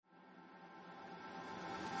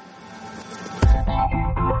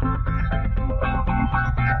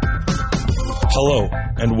Hello,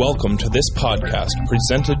 and welcome to this podcast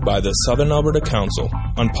presented by the Southern Alberta Council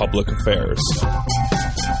on Public Affairs.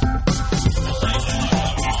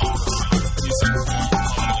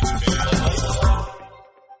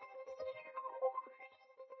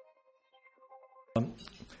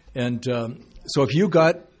 So if you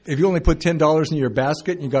only put $10 in your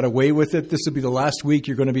basket and you got away with it, this will be the last week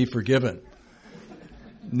you're going to be forgiven.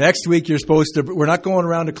 Next week we're not going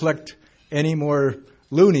around to collect any more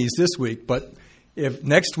loonies this week, but if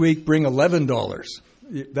next week bring $11,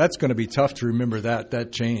 that's going to be tough to remember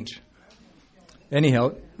that change.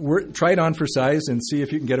 Anyhow, try it on for size and see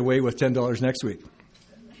if you can get away with $10 next week.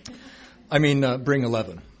 Bring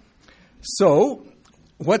 11. So,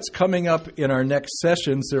 what's coming up in our next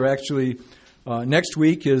sessions? They're actually, next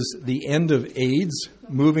week is the end of AIDS,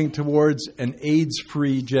 moving towards an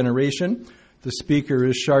AIDS-free generation. The speaker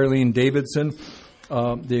is Charlene Davidson,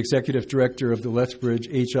 the executive director of the Lethbridge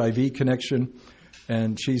HIV Connection,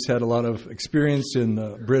 and she's had a lot of experience in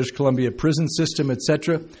the British Columbia prison system,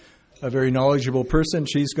 etc. A very knowledgeable person.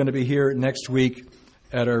 She's going to be here next week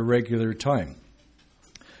at our regular time.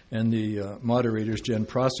 And the moderator is Jen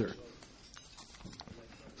Prosser.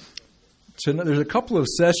 So there's a couple of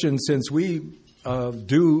sessions since we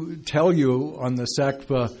do tell you on the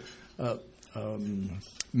SACPA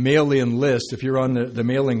mail-in list. If you're on the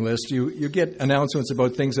mailing list, you get announcements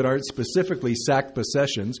about things that aren't specifically SACPA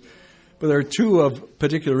sessions. But there are two of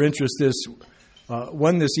particular interest,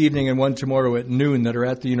 one this evening and one tomorrow at noon that are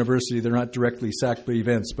at the university. They're not directly SACPA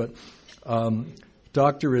events, but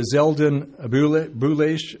Dr. Izelden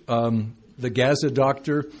Boulaish, the Gaza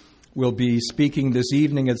doctor, will be speaking this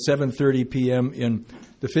evening at 7:30 p.m. in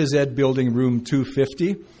the Phys Ed building, room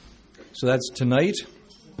 250. So that's tonight.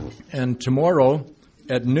 And tomorrow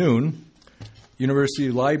at noon,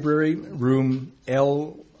 University Library, room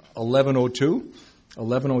L1102.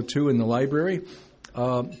 1102 in the library.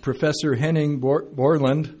 Professor Henning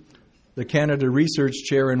Borland, the Canada Research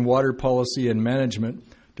Chair in Water Policy and Management,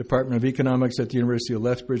 Department of Economics at the University of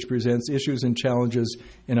Lethbridge, presents Issues and Challenges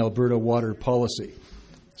in Alberta Water Policy.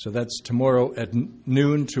 So that's tomorrow at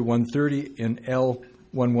noon to 1:30 in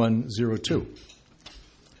L1102.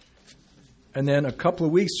 And then a couple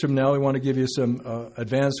of weeks from now, we want to give you some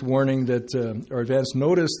advance warning or advance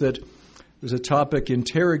notice that there's a topic,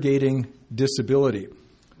 interrogating disability,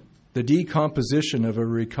 the decomposition of a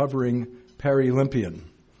recovering Paralympian.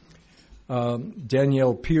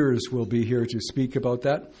 Danielle Piers will be here to speak about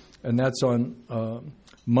that, and that's on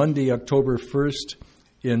Monday, October 1st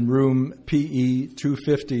in room PE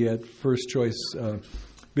 250 at First Choice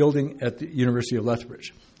building at the University of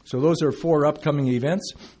Lethbridge. So those are 4 upcoming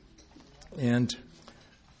events, and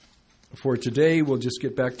for today, we'll just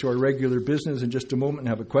get back to our regular business in just a moment and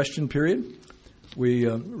have a question period. We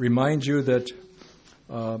remind you that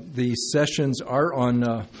these sessions are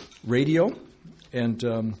on radio, and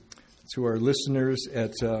to our listeners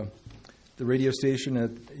at the radio station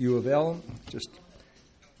at U of L, just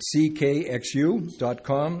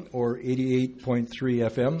ckxu.com or 88.3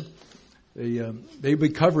 FM. They'll be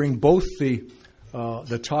covering both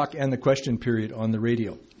the talk and the question period on the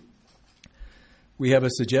radio. We have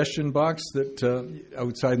a suggestion box that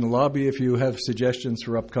outside in the lobby, if you have suggestions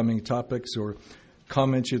for upcoming topics or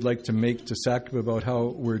comments you'd like to make to SACPA about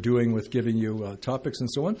how we're doing with giving you topics and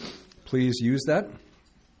so on, please use that.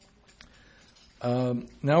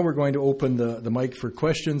 Now we're going to open the mic for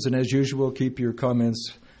questions, and as usual, keep your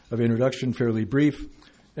comments of introduction fairly brief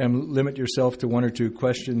and limit yourself to 1 or 2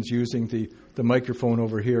 questions using the microphone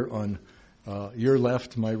over here on your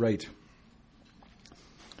left, my right.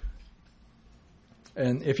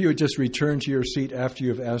 And if you would just return to your seat after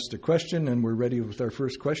you have asked a question, and we're ready with our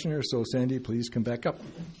first questioner. So, Sandy, please come back up.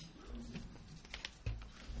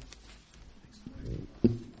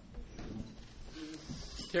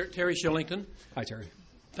 Terry Shillington. Hi, Terry.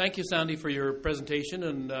 Thank you, Sandy, for your presentation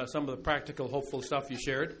and some of the practical, hopeful stuff you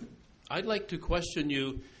shared. I'd like to question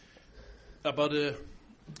you about a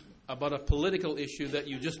political issue that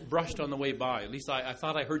you just brushed on the way by. At least I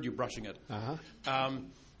thought I heard you brushing it.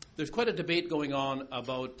 There's quite a debate going on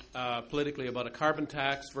politically about a carbon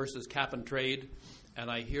tax versus cap and trade,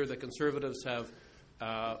 and I hear the Conservatives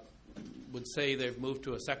would say they've moved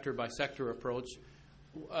to a sector-by-sector approach.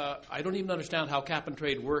 I don't even understand how cap and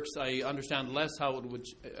trade works. I understand less how it would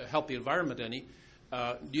help the environment any.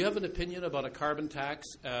 Do you have an opinion about a carbon tax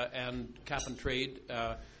and cap and trade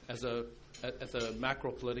at the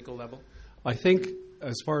macro political level? I think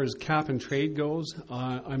as far as cap and trade goes,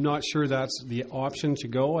 I'm not sure that's the option to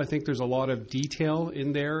go. I think there's a lot of detail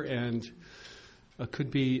in there, and it could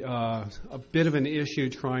be a bit of an issue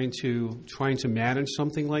trying to manage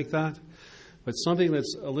something like that. But something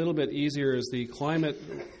that's a little bit easier is the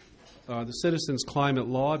Citizens Climate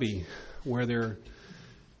Lobby, where they're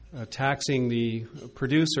taxing the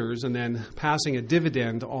producers and then passing a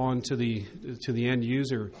dividend on to the end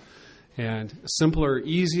user. And a simpler,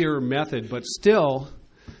 easier method, but still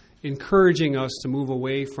encouraging us to move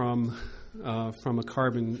away from a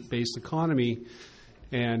carbon-based economy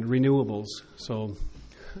and renewables. So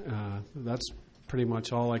that's pretty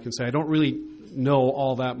much all I can say. I don't really know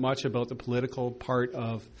all that much about the political part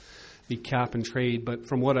of the cap and trade, but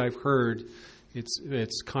from what I've heard,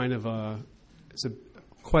 it's kind of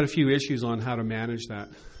quite a few issues on how to manage that.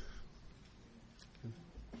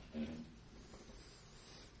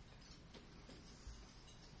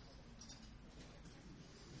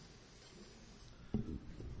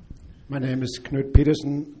 My name is Knut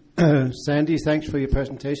Peterson. Sandy, thanks for your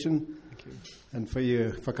presentation. Thank you. And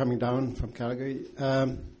for coming down from Calgary.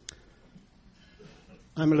 I'm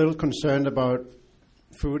a little concerned about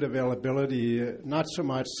food availability, not so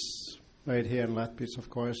much right here in Lethbridge, of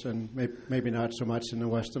course, and maybe not so much in the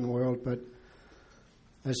Western world, but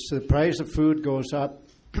as the price of food goes up,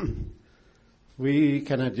 we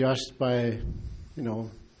can adjust by,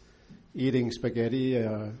 eating spaghetti,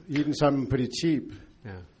 eating something pretty cheap.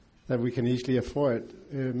 Yeah. That we can easily afford.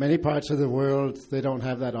 Many parts of the world, they don't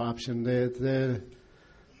have that option.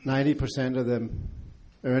 90% of the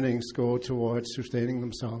earnings go towards sustaining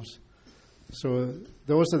themselves. So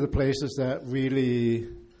those are the places that really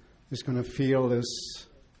is going to feel this,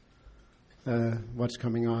 what's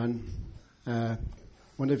coming on.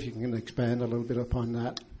 Wonder if you can expand a little bit upon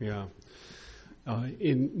that. Yeah.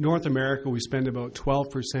 In North America, we spend about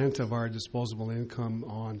 12% of our disposable income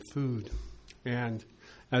on food. And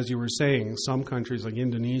as you were saying, some countries like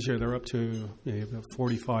Indonesia, they're up to about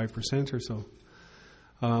 45% or so.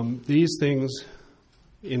 These things,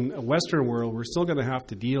 in a Western world, we're still going to have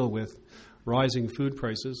to deal with rising food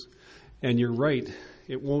prices. And you're right,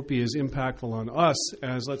 it won't be as impactful on us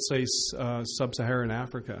as, let's say, sub-Saharan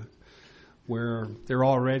Africa, where they're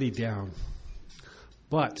already down.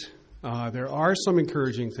 But there are some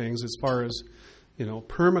encouraging things as far as,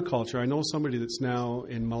 permaculture. I know somebody that's now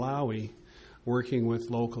in Malawi working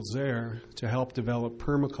with locals there to help develop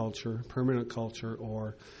permaculture, permanent culture,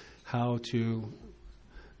 or how to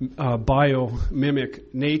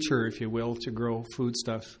biomimic nature, if you will, to grow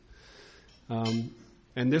foodstuffs. And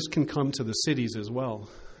this can come to the cities as well.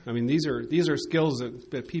 I mean, these are skills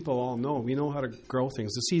that people all know. We know how to grow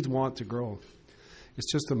things. The seeds want to grow.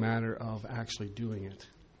 It's just a matter of actually doing it.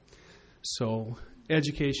 So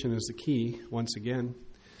education is the key, once again.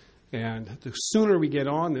 And the sooner we get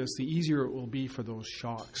on this, the easier it will be for those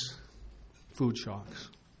shocks, food shocks.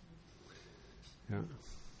 Yeah.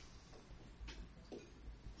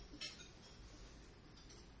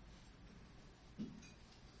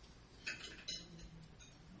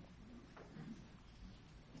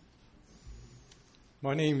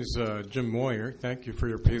 My name is Jim Moyer. Thank you for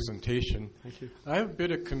your presentation. Thank you. I have a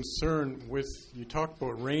bit of concern with, you talked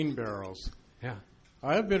about rain barrels. Yeah.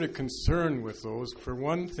 I have a bit of concern with those. For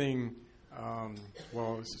one thing,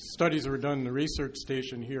 studies were done in the research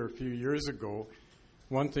station here a few years ago.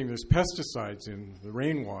 One thing, there's pesticides in the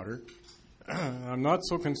rainwater. I'm not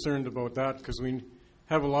so concerned about that because we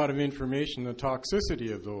have a lot of information on the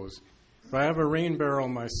toxicity of those. But I have a rain barrel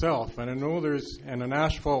myself, and I know there's an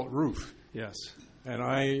asphalt roof. Yes. And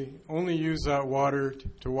I only use that water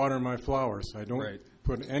to water my flowers. I don't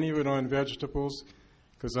put any of it on vegetables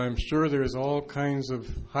because I'm sure there's all kinds of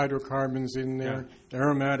hydrocarbons in there,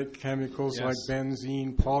 aromatic chemicals like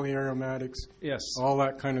benzene, polyaromatics, all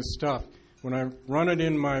that kind of stuff. When I run it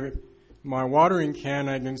in my watering can,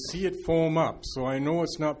 I can see it foam up, so I know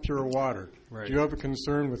it's not pure water. Right. Do you have a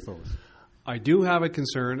concern with those? I do have a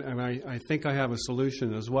concern, and I think I have a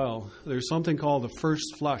solution as well. There's something called the first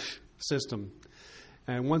flush system.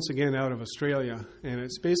 And once again, out of Australia, and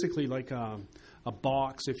it's basically like a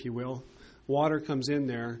box, if you will. Water comes in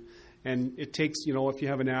there, and it takes, if you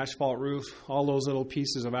have an asphalt roof, all those little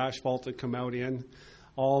pieces of asphalt that come out in,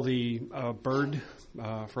 all the bird,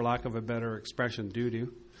 for lack of a better expression,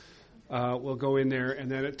 doo-doo, will go in there, and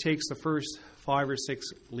then it takes the first 5 or 6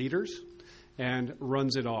 liters and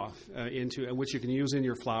runs it off into, which you can use in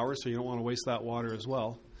your flowers, so you don't want to waste that water as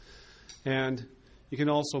well. And you can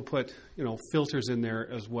also put, filters in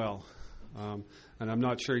there as well. And I'm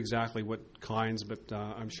not sure exactly what kinds, but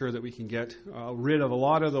I'm sure that we can get rid of a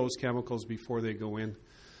lot of those chemicals before they go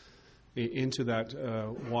into that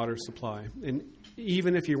water supply. And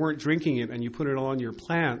even if you weren't drinking it and you put it on your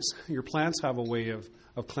plants have a way of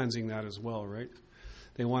cleansing that as well, right?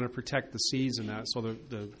 They want to protect the seeds and that, so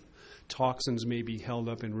the toxins may be held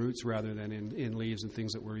up in roots rather than in leaves and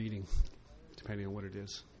things that we're eating depending on what it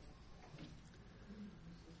is.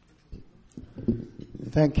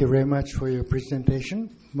 Thank you very much for your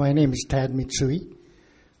presentation. My name is Tad Mitsui.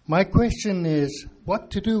 My question is,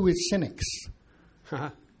 what to do with cynics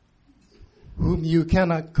whom you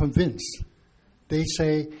cannot convince? They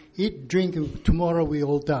say, eat, drink, and tomorrow we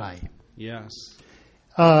all die. Yes.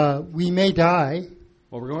 We may die,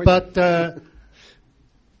 Well, we're going but, as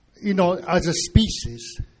a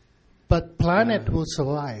species, but planet will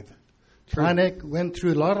survive. True. Planet went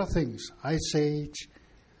through a lot of things, ice age,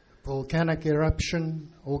 volcanic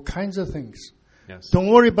eruption, all kinds of things. Yes. Don't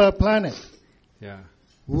worry about planet. Yeah.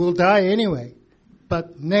 We'll die anyway.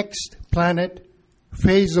 But next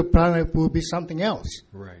phase of planet will be something else.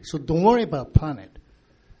 Right. So don't worry about planet.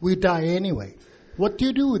 We die anyway. What do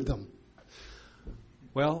you do with them?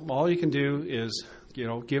 Well, all you can do is,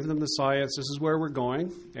 give them the science. This is where we're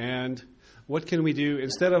going. And what can we do?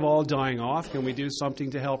 Instead of all dying off, can we do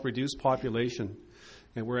something to help reduce population?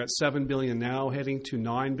 And we're at 7 billion now, heading to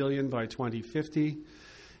 9 billion by 2050.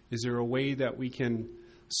 Is there a way that we can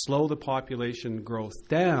slow the population growth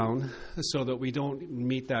down so that we don't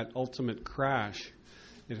meet that ultimate crash?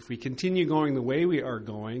 And if we continue going the way we are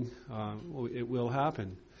going, it will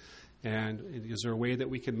happen. And is there a way that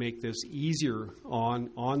we can make this easier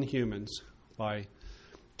on humans by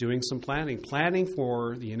doing some planning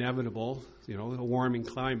for the inevitable, the warming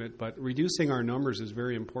climate, but reducing our numbers is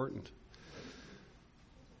very important.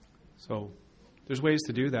 So there's ways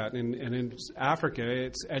to do that. And in Africa,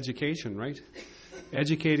 it's education, right?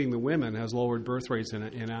 Educating the women has lowered birth rates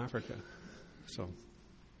in Africa. So.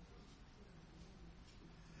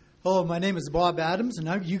 Oh, my name is Bob Adams,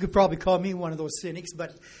 and you could probably call me one of those cynics,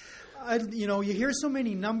 but you hear so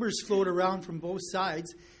many numbers float around from both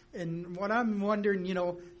sides, and what I'm wondering,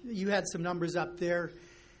 you had some numbers up there,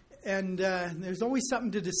 and there's always something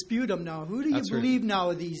to dispute them now. Who do you believe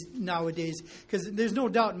nowadays? Because there's no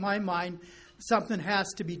doubt in my mind something has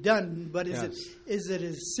to be done, but is it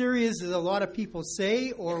as serious as a lot of people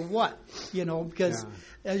say, or what? Because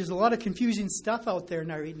there's a lot of confusing stuff out there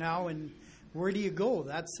right now, and where do you go?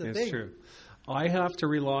 That's the thing. It's true. I have to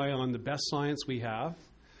rely on the best science we have.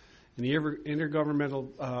 And the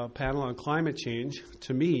Intergovernmental Panel on Climate Change,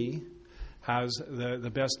 to me, has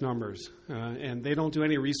the best numbers. And they don't do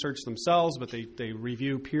any research themselves, but they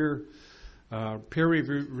review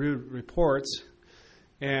peer-reviewed reports.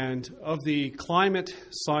 And of the climate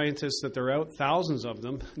scientists that are out, thousands of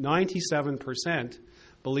them, 97%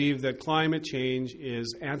 believe that climate change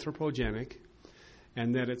is anthropogenic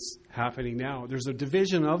and that it's happening now. There's a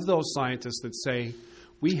division of those scientists that say,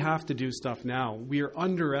 we have to do stuff now. We are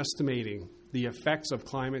underestimating the effects of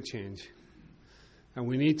climate change. And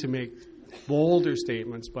we need to make bolder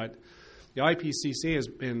statements, but the IPCC has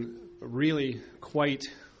been really quite,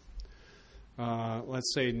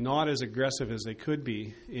 let's say, not as aggressive as they could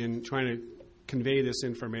be in trying to convey this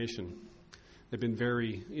information. They've been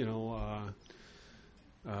very,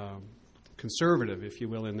 conservative, if you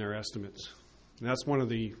will, in their estimates. And that's one of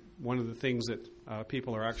the things that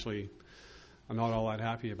people are actually not all that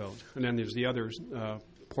happy about. And then there's the other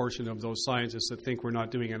portion of those scientists that think we're not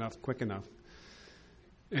doing enough quick enough.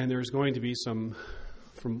 And there's going to be some,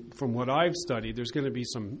 from what I've studied, there's going to be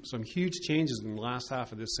some huge changes in the last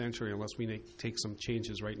half of this century unless we take some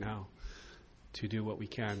changes right now to do what we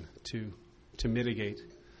can to mitigate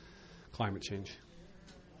climate change.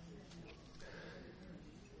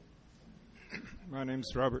 My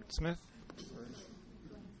name's Robert Smith.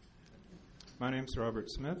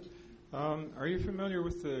 Are you familiar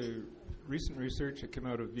with the recent research that came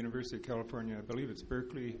out of the University of California? I believe it's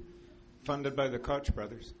Berkeley, funded by the Koch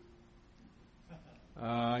brothers.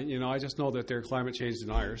 I just know that they're climate change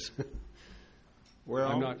deniers.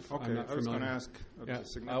 Well, I'm not I was familiar. going to ask of the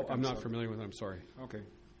significance. I'm not familiar with them. I'm sorry. Okay.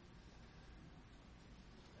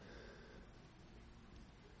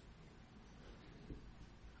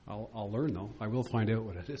 I'll learn, though. I will find out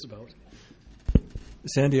what it is about.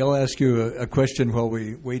 Sandy, I'll ask you a question while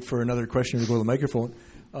we wait for another question to go to the microphone.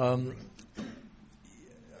 I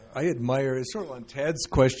admire, it's sort of on Tad's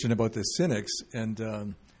question about the cynics and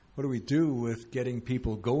what do we do with getting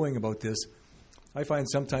people going about this. I find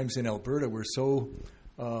sometimes in Alberta we're so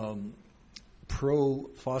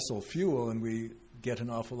pro-fossil fuel and we get an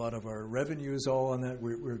awful lot of our revenues all on that.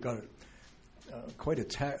 We've got quite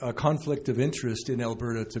a conflict of interest in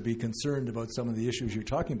Alberta to be concerned about some of the issues you're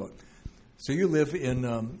talking about. So you live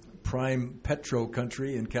in prime petro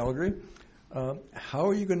country in Calgary. How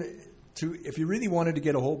are you going to, if you really wanted to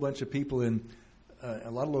get a whole bunch of people in a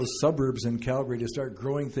lot of those suburbs in Calgary to start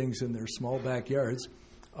growing things in their small backyards,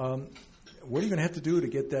 what are you going to have to do to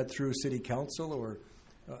get that through city council or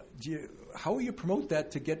How will you promote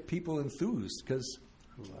that to get people enthused? Because,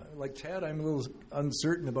 like Tad, I'm a little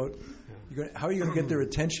uncertain about how are you going to get their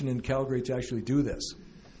attention in Calgary to actually do this?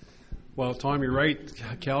 Well, Tom, you're right.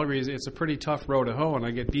 Calgary, it's a pretty tough road to hoe, and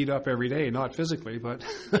I get beat up every day, not physically, but,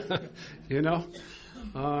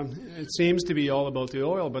 it seems to be all about the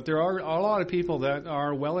oil. But there are a lot of people that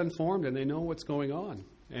are well-informed, and they know what's going on.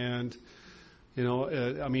 And,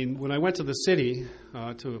 when I went to the city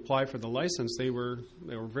to apply for the license, they were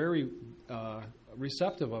very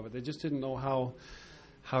receptive of it. They just didn't know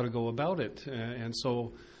how to go about it. And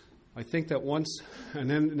so I think that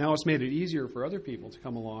now it's made it easier for other people to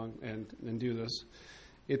come along and do this.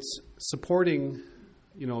 It's supporting,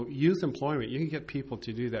 youth employment. You can get people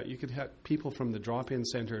to do that. You could have people from the drop-in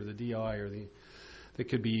center, the DI, or that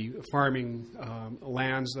could be farming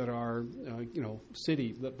lands that are,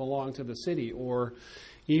 city, that belong to the city, or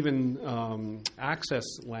even access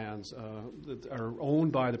lands that are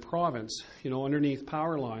owned by the province. Underneath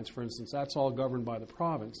power lines, for instance, that's all governed by the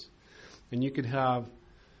province. And you could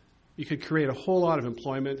create a whole lot of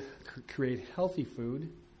employment, create healthy food,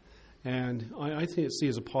 and I see it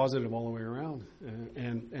as a positive all the way around.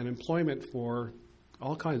 And employment for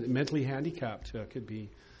all kinds of mentally handicapped could be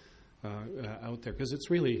out there, because it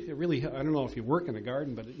really, I don't know if you work in a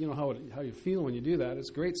garden, but how you feel when you do that. It's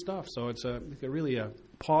great stuff. So it's really a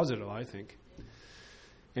positive, I think.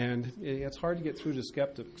 And it's hard to get through to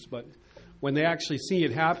skeptics, but when they actually see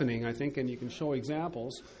it happening, I think, and you can show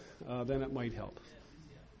examples, then it might help.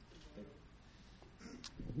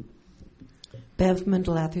 Bev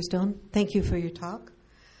Mendel-Atherstone, thank you for your talk.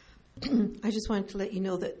 I just wanted to let you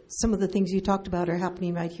know that some of the things you talked about are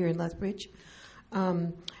happening right here in Lethbridge.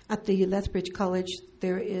 At the Lethbridge College,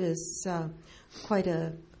 there is quite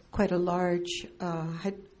a large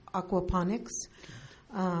aquaponics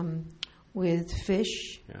with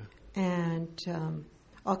fish and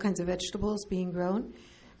all kinds of vegetables being grown.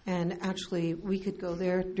 And actually, we could go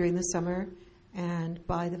there during the summer and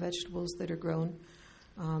buy the vegetables that are grown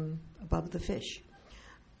above the fish.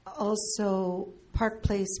 Also, Park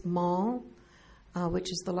Place Mall,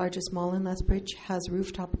 which is the largest mall in Lethbridge, has a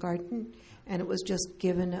rooftop garden, and it was just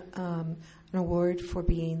given an award for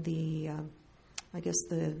being the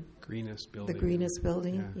greenest building. The greenest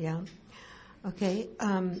building, yeah. Okay.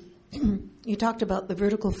 You talked about the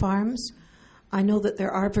vertical farms. I know that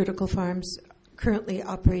there are vertical farms currently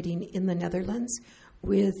operating in the Netherlands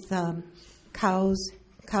with actual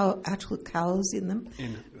cows in them.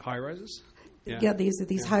 In high rises? Yeah, these are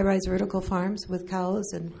high-rise vertical farms with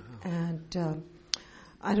cows and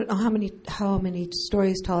I don't know how many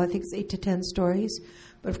stories tall. I think it's 8 to 10 stories,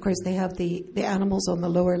 but of course they have the animals on the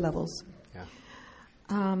lower levels.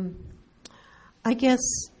 Yeah. I guess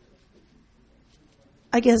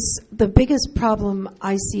the biggest problem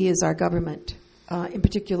I see is our government, in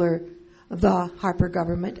particular the Harper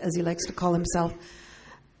government, as he likes to call himself.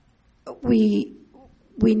 We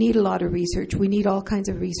need a lot of research. We need all kinds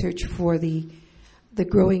of research for the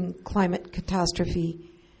growing climate catastrophe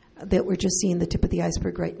that we're just seeing the tip of the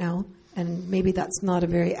iceberg right now. And maybe that's not a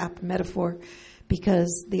very apt metaphor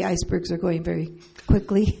because the icebergs are going very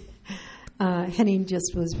quickly. Henning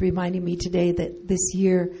just was reminding me today that this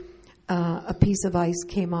year a piece of ice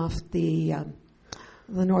came off the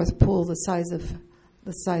North Pole the size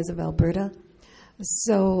of Alberta.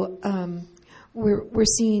 So we're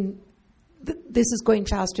seeing this is going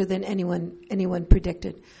faster than anyone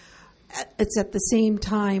predicted. It's at the same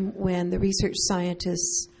time when the research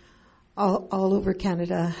scientists all over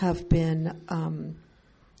Canada have been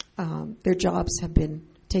their jobs have been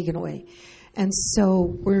taken away, and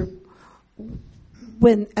so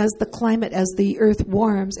as the earth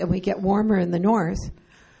warms and we get warmer in the north,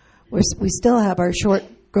 we still have our short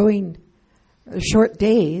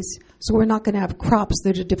days, so we're not going to have crops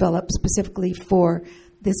that are developed specifically for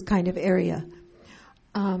this kind of area.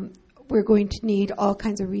 We're going to need all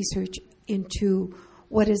kinds of research into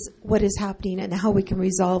what is happening and how we can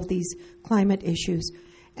resolve these climate issues,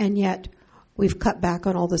 and yet we've cut back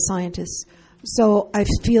on all the scientists. So I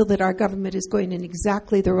feel that our government is going in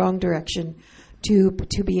exactly the wrong direction to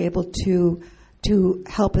be able to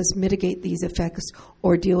help us mitigate these effects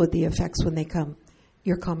or deal with the effects when they come.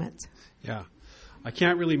 Your comments? Yeah, I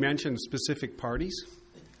can't really mention specific parties.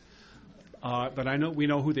 But we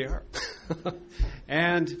know who they are.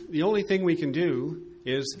 And the only thing we can do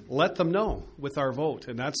is let them know with our vote.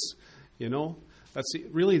 And that's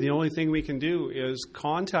really the only thing we can do is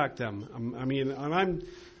contact them.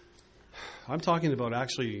 I'm talking about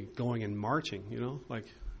actually going and marching, like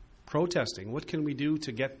protesting. What can we do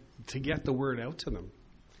to get the word out to them?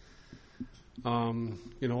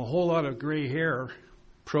 A whole lot of gray hair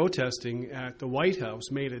protesting at the White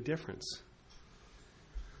House made a difference.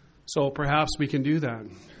 So perhaps we can do that.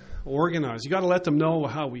 Organize. You got to let them know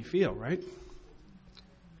how we feel, right?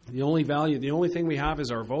 The only thing we have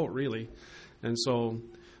is our vote, really. And so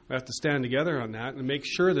we have to stand together on that and make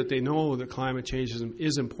sure that they know that climate change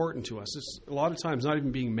is important to us. It's a lot of times not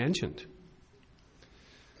even being mentioned.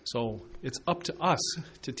 So it's up to us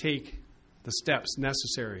to take the steps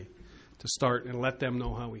necessary to start and let them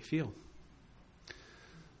know how we feel.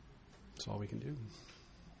 That's all we can do.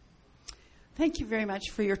 Thank you very much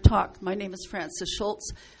for your talk. My name is Frances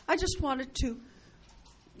Schultz. I just wanted to,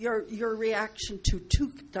 your reaction to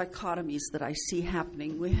two dichotomies that I see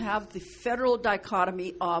happening. We have the federal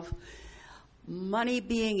dichotomy of money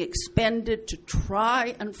being expended to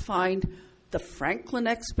try and find the Franklin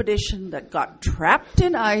expedition that got trapped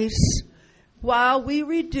in ice while we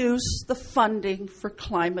reduce the funding for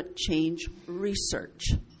climate change research,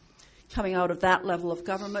 coming out of that level of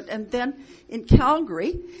government. And then in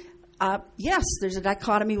Calgary, yes, there's a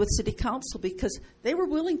dichotomy with City Council because they were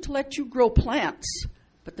willing to let you grow plants,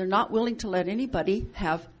 but they're not willing to let anybody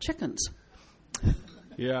have chickens.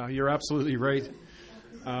 Yeah, you're absolutely right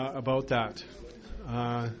about that.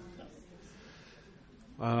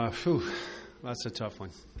 That's a tough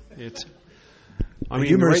one. A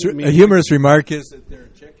humorous remark is that they're a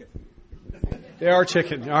chicken. They are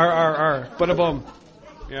chicken. Ba-da-bum.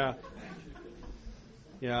 Yeah.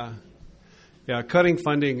 Yeah. Yeah, cutting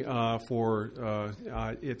funding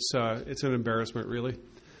it's an embarrassment, really.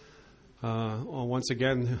 Once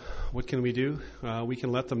again, what can we do? We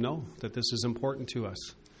can let them know that this is important to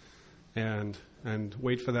us, and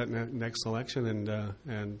wait for that next election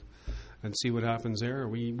and see what happens there.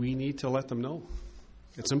 We need to let them know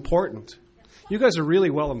it's important. You guys are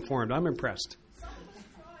really well informed. I'm impressed.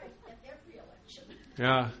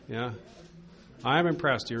 Yeah. I'm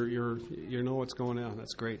impressed. You know what's going on.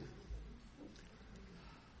 That's great.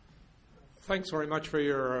 Thanks very much for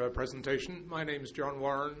your presentation. My name is John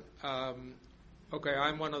Warren. I'm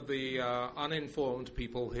one of the uninformed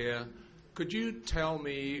people here. Could you tell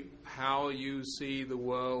me how you see the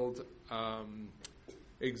world not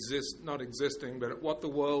existing, but what the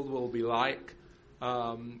world will be like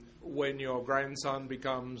when your grandson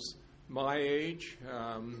becomes my age?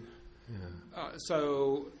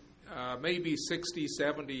 Maybe 60,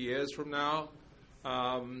 70 years from now,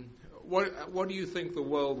 what do you think the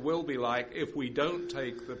world will be like if we don't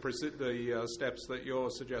take the steps that you're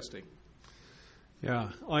suggesting? Yeah,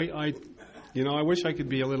 I wish I could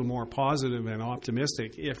be a little more positive and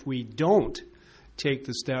optimistic. If we don't take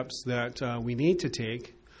the steps that we need to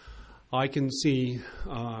take, I can see,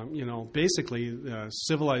 basically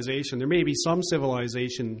civilization. There may be some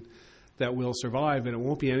civilization that will survive, but it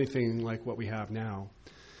won't be anything like what we have now.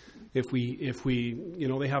 If we,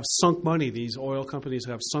 they have sunk money. These oil companies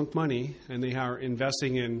have sunk money, and they are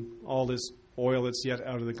investing in all this oil that's yet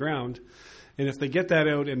out of the ground. And if they get that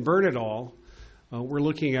out and burn it all, we're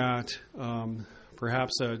looking at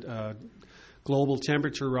perhaps a global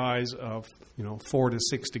temperature rise of 4 to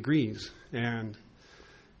 6 degrees, and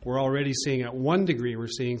we're already seeing at 1 degree we're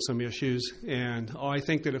seeing some issues. And I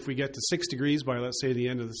think that if we get to 6 degrees by, let's say, the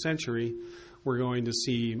end of the century, we're going to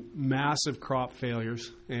see massive crop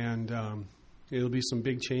failures, and it'll be some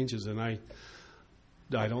big changes. And I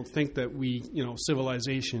don't think that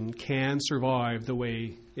civilization can survive the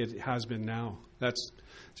way it has been now. That's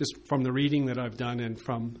just from the reading that I've done and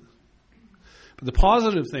from. But the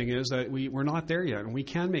positive thing is that we're not there yet, and we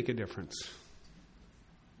can make a difference.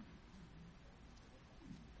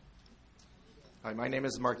 Hi, my name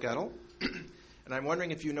is Mark Gettle, and I'm wondering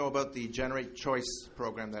if you know about the Generate Choice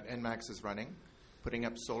program that NMAX is running, putting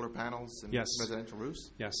up solar panels in residential roofs.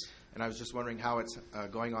 Yes. And I was just wondering how it's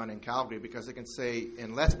going on in Calgary, because I can say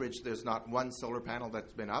in Lethbridge there's not one solar panel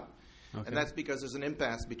that's been up, and that's because there's an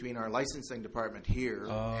impasse between our licensing department here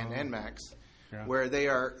and NMAX, where they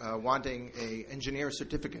are wanting an engineer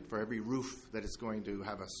certificate for every roof that is going to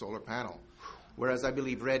have a solar panel, whereas I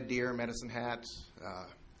believe Red Deer, Medicine Hat,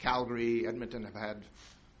 Calgary, Edmonton have had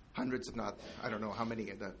hundreds, if not, I don't know how many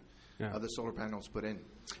of the solar panels put in.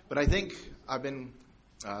 But I think I've been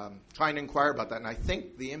trying to inquire about that, and I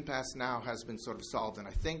think the impasse now has been sort of solved, and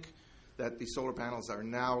I think that the solar panels are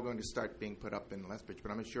now going to start being put up in Lethbridge,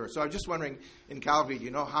 but I'm not sure. So I'm just wondering, in Calgary, do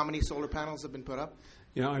you know how many solar panels have been put up?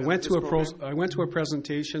 I went to a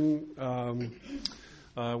presentation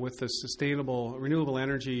with the Renewable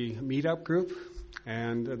Energy Meetup Group,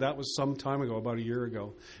 and that was some time ago, about a year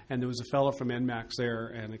ago. And there was a fellow from NMAX there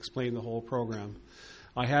and explained the whole program.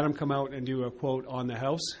 I had him come out and do a quote on the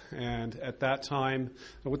house, and at that time,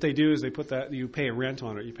 what they do is they put that, you pay a rent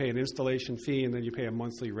on it. You pay an installation fee, and then you pay a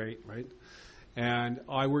monthly rate, right? And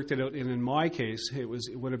I worked it out, and in my case, it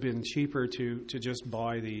would have been cheaper to just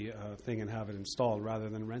buy the thing and have it installed rather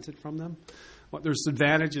than rent it from them. Well, there's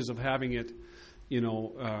advantages of having it,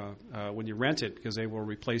 when you rent it, because they will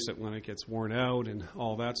replace it when it gets worn out and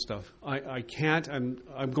all that stuff. I can't.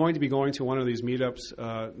 I'm going to be going to one of these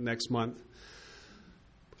meetups next month.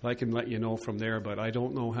 I can let you know from there, but I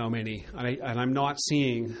don't know how many. And I'm not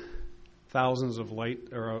seeing thousands of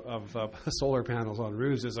solar panels on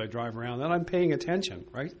roofs as I drive around. And I'm paying attention,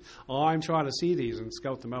 right? I'm trying to see these and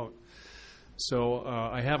scout them out. So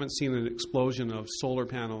I haven't seen an explosion of solar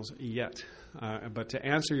panels yet. But to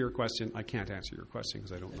answer your question, I can't answer your question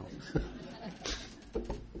because I don't know.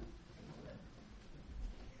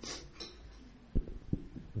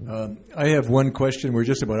 I have one question. We're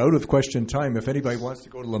just about out of question time. If anybody wants to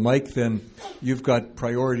go to the mic, then you've got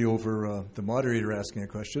priority over the moderator asking a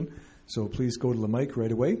question. So please go to the mic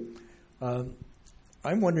right away.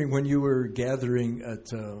 I'm wondering, when you were gathering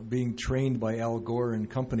at being trained by Al Gore and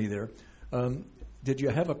company there, did you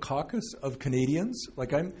have a caucus of Canadians?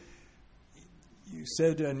 You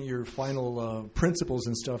said in your final principles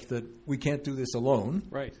and stuff that we can't do this alone.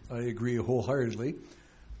 Right. I agree wholeheartedly.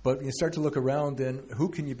 But when you start to look around, then who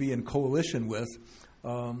can you be in coalition with?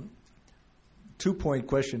 2-point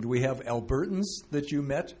question. Do we have Albertans that you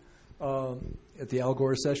met at the Al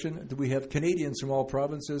Gore session? Do we have Canadians from all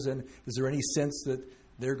provinces? And is there any sense that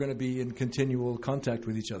they're going to be in continual contact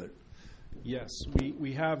with each other? Yes.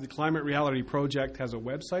 We have the Climate Reality Project has a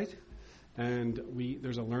website. And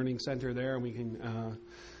there's a learning center there, and we can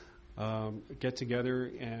get together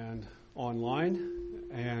and online.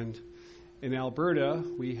 And in Alberta,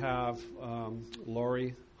 we have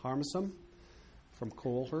Laurie Harmison from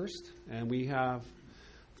Colehurst, and we have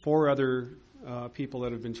 4 other people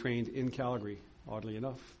that have been trained in Calgary, oddly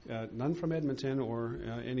enough. None from Edmonton or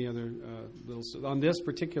any other on this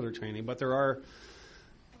particular training, but there are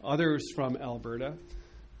others from Alberta.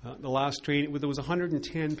 The last training, there was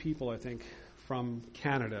 110 people, I think, from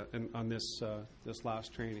Canada on this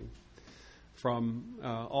last training, from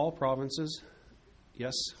all provinces.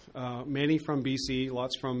 Yes, many from BC,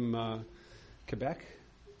 lots from Quebec,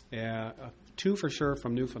 2 for sure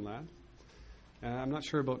from Newfoundland. I'm not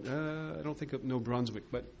sure about. I don't think of New Brunswick,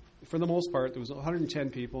 but for the most part, there was 110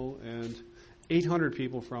 people and 800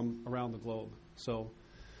 people from around the globe. So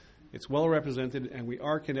it's well represented, and we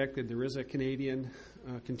are connected. There is a Canadian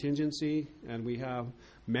contingency, and we have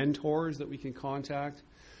mentors that we can contact.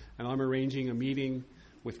 And I'm arranging a meeting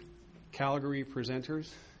with Calgary presenters,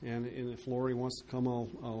 and if Laurie wants to come,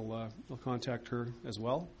 I'll contact her as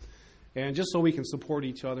well. And just so we can support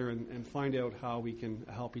each other and find out how we can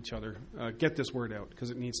help each other get this word out, because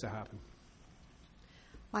it needs to happen.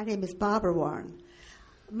 My name is Barbara Warren.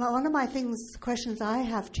 One of my questions I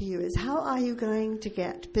have to you is, how are you going to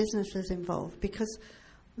get businesses involved? Because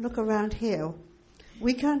look around here,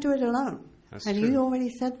 we can't do it alone. That's and true. You already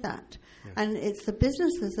said that. Yeah. And it's the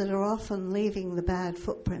businesses that are often leaving the bad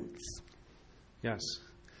footprints. Yes.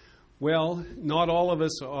 Well, not all of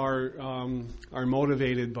us are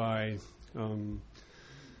motivated by, the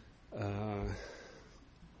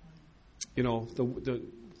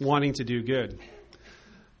wanting to do good.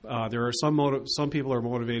 There are some people are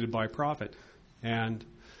motivated by profit, and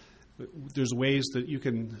there's ways that you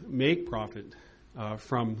can make profit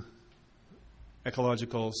from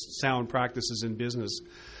ecological sound practices in business.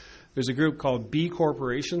 There's a group called B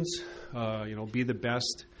Corporations, Be the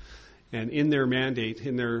Best, and in their mandate,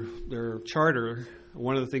 in their charter,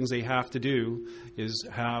 one of the things they have to do is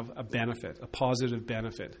have a benefit, a positive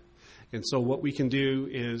benefit. And so what we can do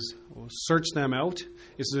is search them out.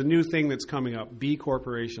 This is a new thing that's coming up, B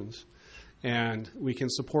Corporations. And we can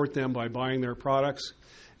support them by buying their products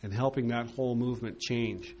and helping that whole movement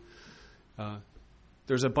change.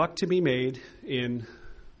 There's a buck to be made in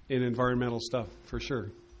environmental stuff, for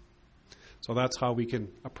sure. So that's how we can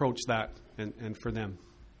approach that and for them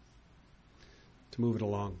to move it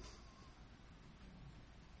along.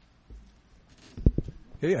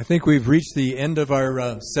 Okay, I think we've reached the end of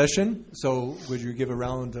our session. So would you give a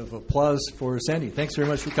round of applause for Sandy? Thanks very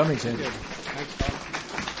much for coming, Sandy. Thanks, Bob.